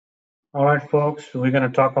All right, folks, we're going to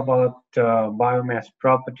talk about biomass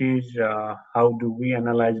properties. How do we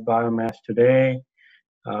analyze biomass today?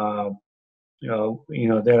 Uh,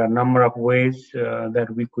 there are a number of ways that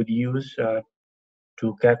we could use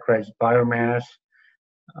to characterize biomass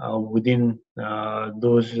within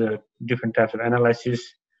those different types of analysis.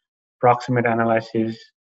 Proximate analysis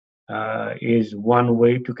is one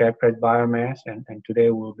way to characterize biomass, and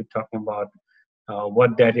today we'll be talking about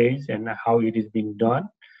what that is and how it is being done.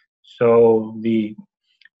 So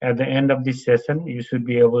at the end of this session, you should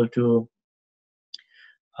be able to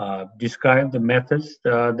describe the methods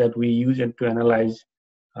that we use and to analyze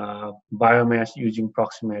biomass using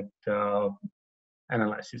proximate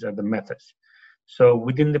analysis or the methods. So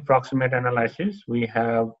within the proximate analysis, we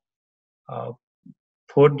have uh,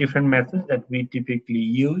 four different methods that we typically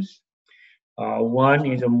use. One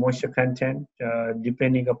is a moisture content,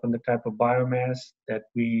 depending upon the type of biomass that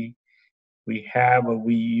we have or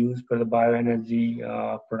we use for the bioenergy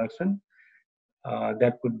production.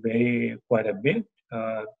 That could vary quite a bit.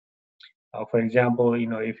 For example,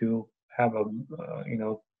 if you have a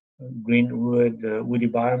green woody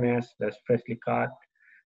biomass that's freshly cut,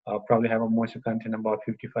 probably have a moisture content about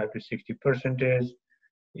 55 to 60%.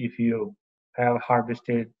 If you have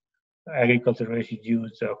harvested agricultural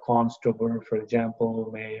residues, corn stubble, for example,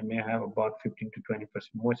 may have about 15 to 20%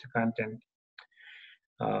 moisture content.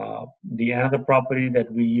 The other property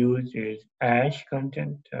that we use is ash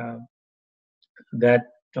content. That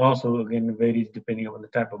also again varies depending on the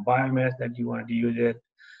type of biomass that you want to use it.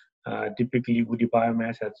 Typically, woody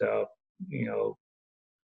biomass has a you know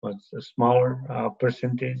what's a smaller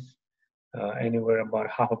percentage, anywhere about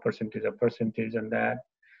half a percentage on that,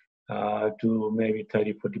 to maybe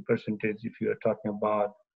 30-40% if you are talking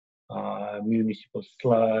about municipal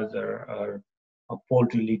sludge or a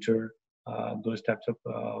poultry litter, those types of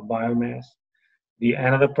biomass. The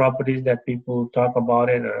another properties that people talk about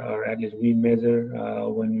it, or at least we measure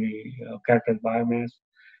when we characterize biomass,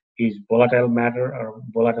 is volatile matter or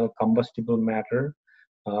volatile combustible matter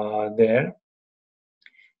there.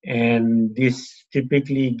 And this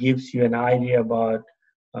typically gives you an idea about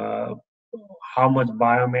uh, how much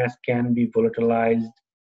biomass can be volatilized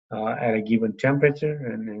at a given temperature,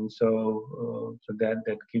 and so that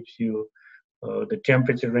gives you the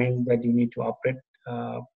temperature range that you need to operate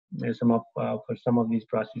for some of these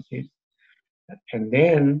processes. And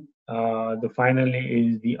then the finally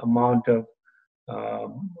is the amount of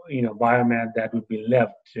biomass that would be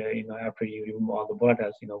left, after you remove all the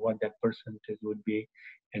volatiles, what that percentage would be.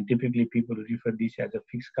 And typically people refer this as a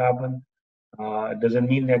fixed carbon. It doesn't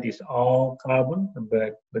mean that it's all carbon,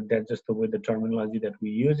 but that's just the way the terminology that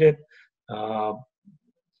we use it. Uh,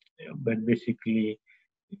 but basically,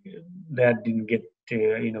 that didn't get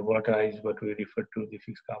volatilized, but we refer to the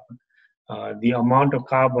fixed carbon. The amount of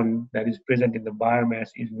carbon that is present in the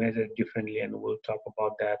biomass is measured differently, and we'll talk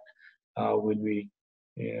about that when we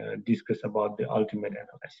discuss about the ultimate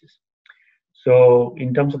analysis. So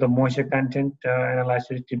in terms of the moisture content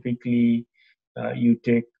analysis, typically you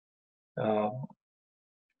take uh,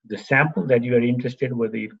 the sample that you are interested,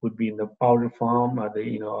 whether it could be in the powder form or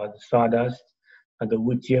or the sawdust or the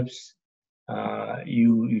wood chips.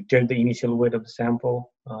 You take the initial weight of the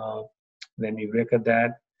sample, then you record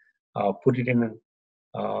that, put it in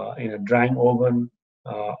a drying oven,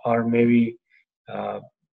 or maybe uh,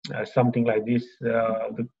 something like this,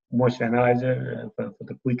 the moisture analyzer for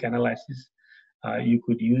the quick analysis. You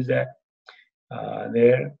could use that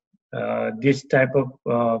there. This type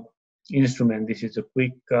of instrument, this is a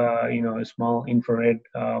quick, small infrared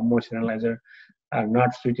moisture analyzer, are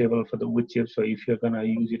not suitable for the wood chips. So if you're going to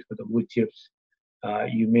use it for the wood chips,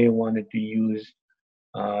 you may want to use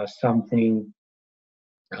something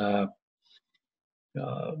uh,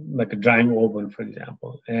 like a drying oven, for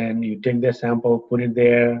example. And you take the sample, put it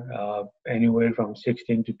there anywhere from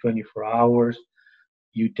 16 to 24 hours.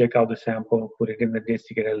 You take out the sample, put it in the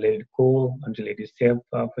desiccator, let it cool until it is safe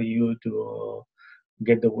for you to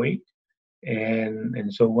get the weight.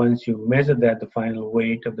 And so once you measure that, the final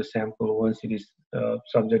weight of the sample, once it is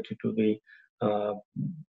subjected to uh,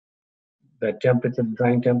 the temperature,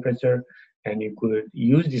 drying temperature, and you could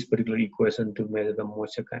use this particular equation to measure the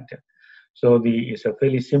moisture content. So it's a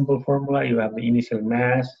fairly simple formula. You have the initial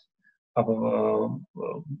mass of a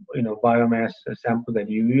biomass sample that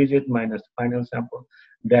you use it minus the final sample.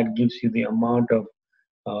 That gives you the amount of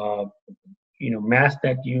uh, mass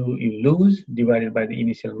that you lose divided by the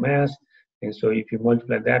initial mass. And so if you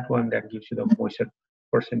multiply that one, that gives you the moisture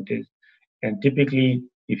percentage. And typically,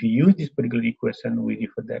 if you use this particular equation, we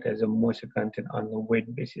refer that as a moisture content on a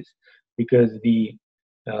weight basis, because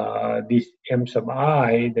this M sub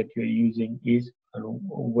I that you're using is a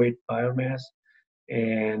weight biomass,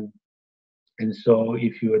 and so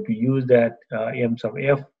if you were to use that M sub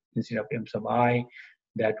F instead of M sub I,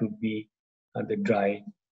 that would be the dry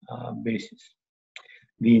basis.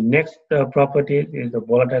 The next property is the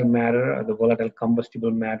volatile matter, or the volatile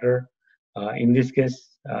combustible matter. In this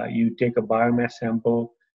case, you take a biomass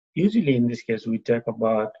sample. Usually, in this case, we take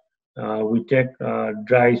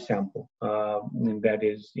dry sample that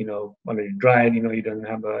is, already dried. You don't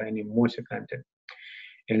have any moisture content,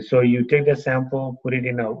 and so you take the sample, put it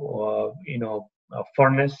in a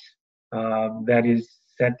furnace that is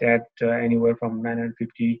set at anywhere from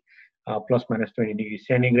 950 plus minus 20 degrees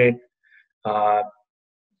centigrade. Uh,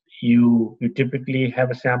 you typically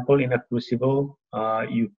have a sample in a crucible.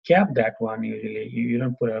 You cap that one usually. You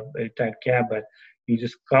don't put a tight cap, but you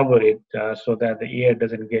just cover it so that the air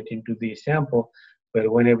doesn't get into the sample.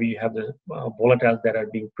 But whenever you have the volatiles that are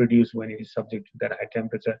being produced when it is subject to that high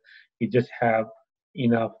temperature, you just have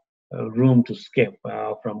enough room to escape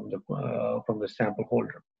from the sample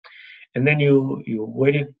holder. And then you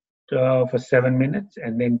wait it for 7 minutes,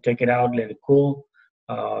 and then take it out, let it cool,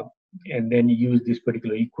 and then use this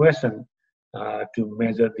particular equation to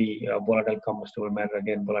measure the volatile combustible matter.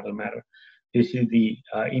 Again, volatile matter. This is the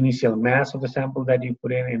initial mass of the sample that you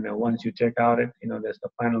put in, and once you take out it, that's the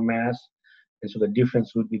final mass. And so the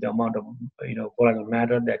difference would be the amount of volatile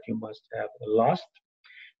matter that you must have lost,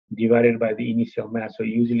 divided by the initial mass. So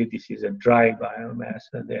usually this is a dry biomass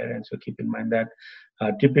there, and so keep in mind that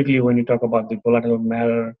typically when you talk about the volatile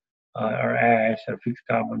matter or ash or fixed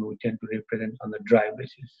carbon, we tend to represent on the dry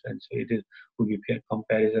basis, and so would be fair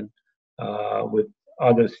comparison with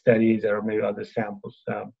other studies or maybe other samples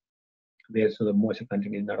there. So the moisture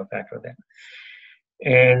content is not a factor there.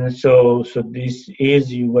 And so this is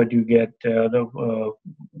what you get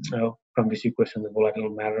from this equation, the volatile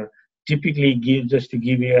matter. Typically, just to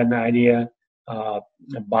give you an idea,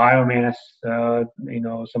 biomass,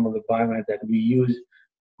 some of the biomass that we use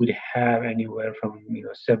would have anywhere from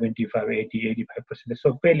 75, 80, 85%.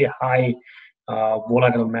 So fairly high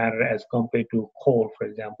volatile matter as compared to coal, for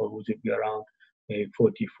example, which would be around maybe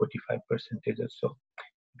 40, 45% or so.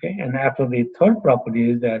 Okay, and after the third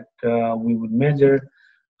property is that we would measure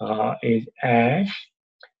is ash.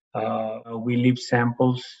 We leave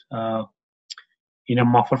samples in a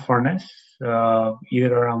muffle furnace,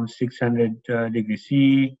 either around 600 degrees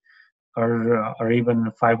C or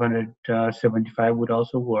even 575 would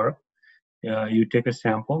also work. You take a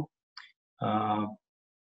sample,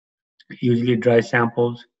 usually dry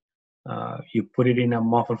samples. You put it in a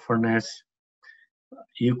muffle furnace.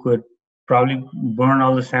 You could probably burn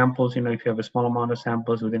all the samples, if you have a small amount of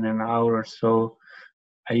samples within an hour or so.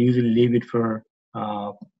 I usually leave it for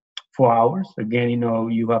 4 hours. Again,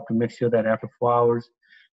 you have to make sure that after 4 hours,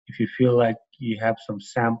 if you feel like you have some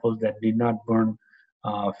samples that did not burn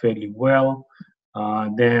fairly well,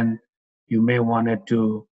 then you may want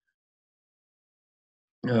to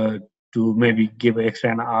maybe give an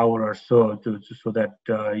extra an hour or so so that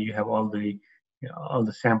you have all the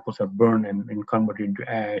samples are burned and converted into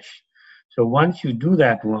ash. So once you do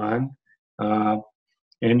that one,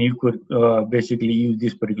 and you could basically use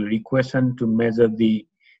this particular equation to measure the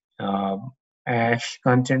ash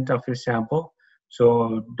content of your sample.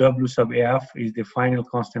 So W sub F is the final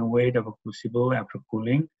constant weight of a crucible after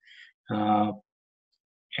cooling. And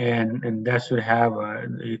that should have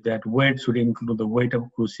that weight should include the weight of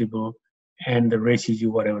crucible and the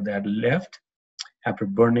residue, whatever that left after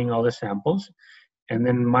burning all the samples, and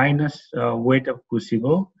then minus weight of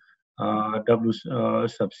crucible, W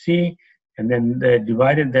sub C, and then they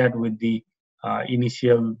divided that with the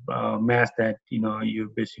initial mass that you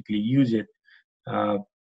basically use it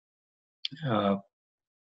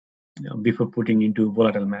before putting into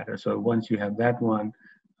volatile matter. So once you have that one,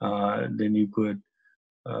 then you could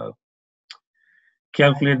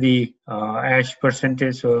calculate the ash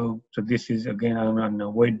percentage. So this is again on a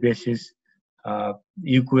weight basis.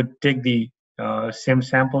 You could take the same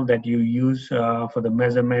sample that you use for the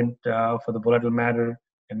measurement for the volatile matter,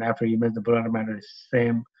 and after you measure the volatile matter,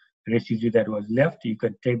 same residue that was left, you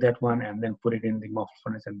could take that one and then put it in the muffle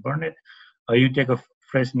furnace and burn it. Or you take a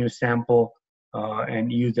fresh new sample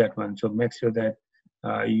and use that one. So make sure that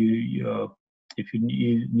if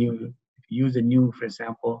you use a new fresh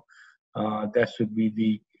sample, that should be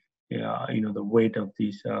the the weight of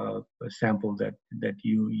this sample that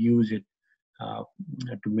you use it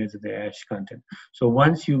to measure the ash content. So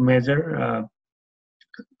once you measure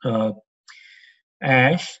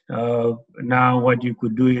ash, now what you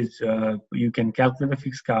could do is you can calculate the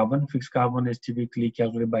fixed carbon. Fixed carbon is typically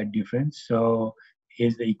calculated by difference. So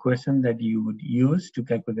is the equation that you would use to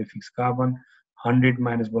calculate the fixed carbon. 100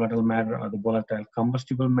 minus volatile matter, or the volatile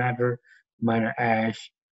combustible matter minus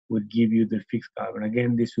ash, would give you the fixed carbon.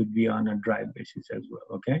 Again, this would be on a dry basis as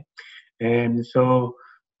well, okay? And so,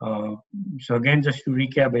 so again, just to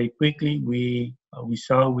recap very quickly, we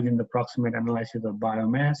saw within the proximate analysis of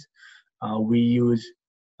biomass, we use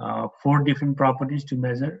 4 different properties to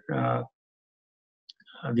measure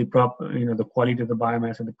the quality of the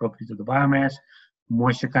biomass and the properties of the biomass: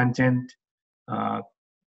 moisture content,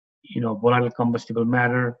 volatile combustible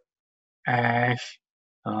matter, ash,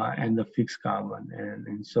 and the fixed carbon.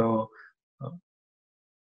 And so,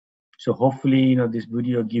 so hopefully, this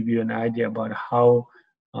video give you an idea about how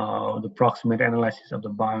the proximate analysis of the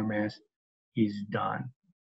biomass is done.